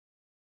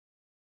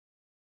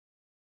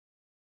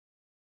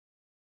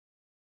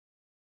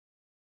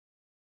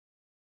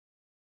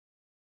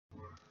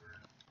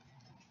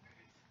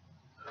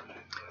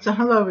So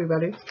hello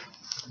everybody,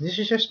 this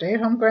is your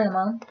stay-at-home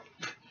grandma,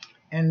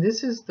 and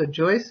this is the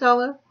Joy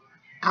Seller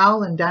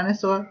Owl and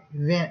Dinosaur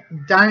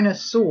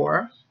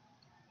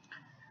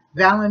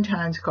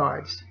Valentine's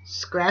cards,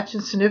 scratch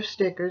and sniff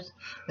stickers.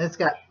 It's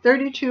got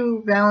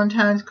 32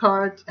 Valentine's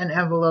cards and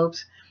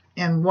envelopes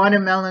and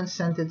watermelon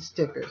scented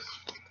stickers.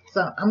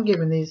 So I'm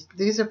giving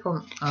these are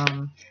from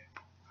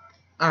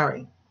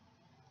Ari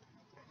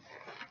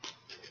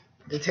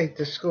to take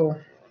to school.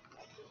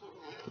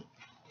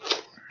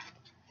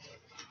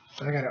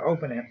 So I gotta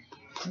open it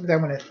because I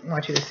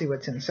want you to see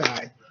what's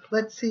inside.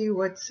 Let's see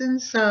what's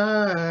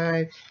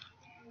inside.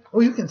 Oh,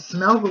 you can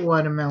smell the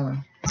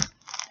watermelon.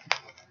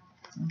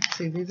 Let's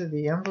see, these are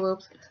the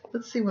envelopes.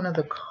 Let's see one of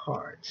the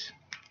cards.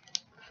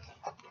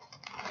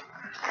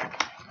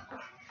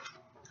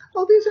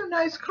 Oh, these are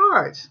nice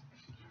cards.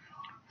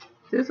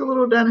 There's a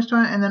little dinosaur,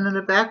 and then in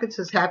the back it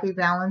says Happy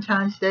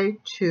Valentine's Day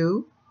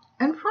to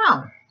and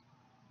from.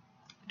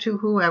 To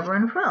whoever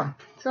and from.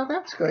 So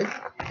that's good.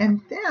 And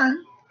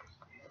then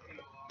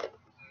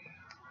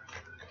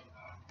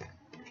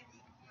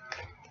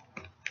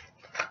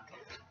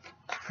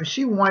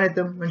she wanted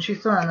them when she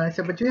saw them, and I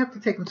said, but you have to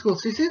take them to school.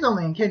 So she's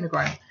only in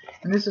kindergarten,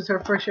 and this is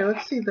her first year.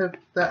 Let's see the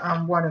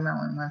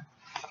watermelon one.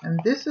 And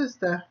this is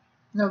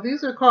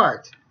these are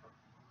cards.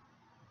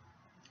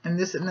 And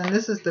then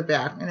this is the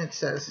back, and it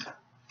says,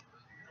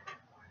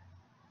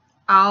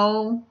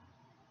 I'll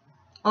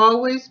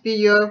always be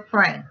your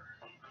friend.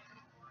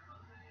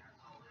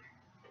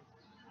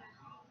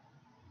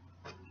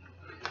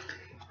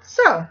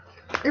 So,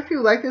 if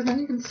you like this, then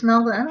you can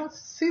smell I don't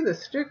see the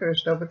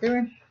stickers though, but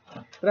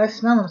I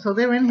smell them, so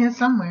they're in here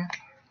somewhere.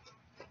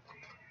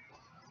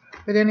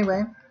 But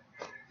anyway,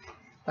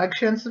 like,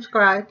 share, and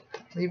subscribe.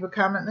 Leave a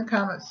comment in the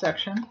comment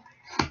section.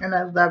 And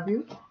I love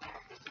you.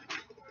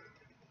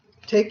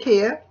 Take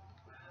care.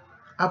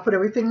 I'll put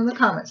everything in the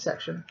comment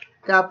section.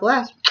 God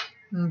bless.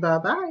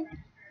 Bye-bye.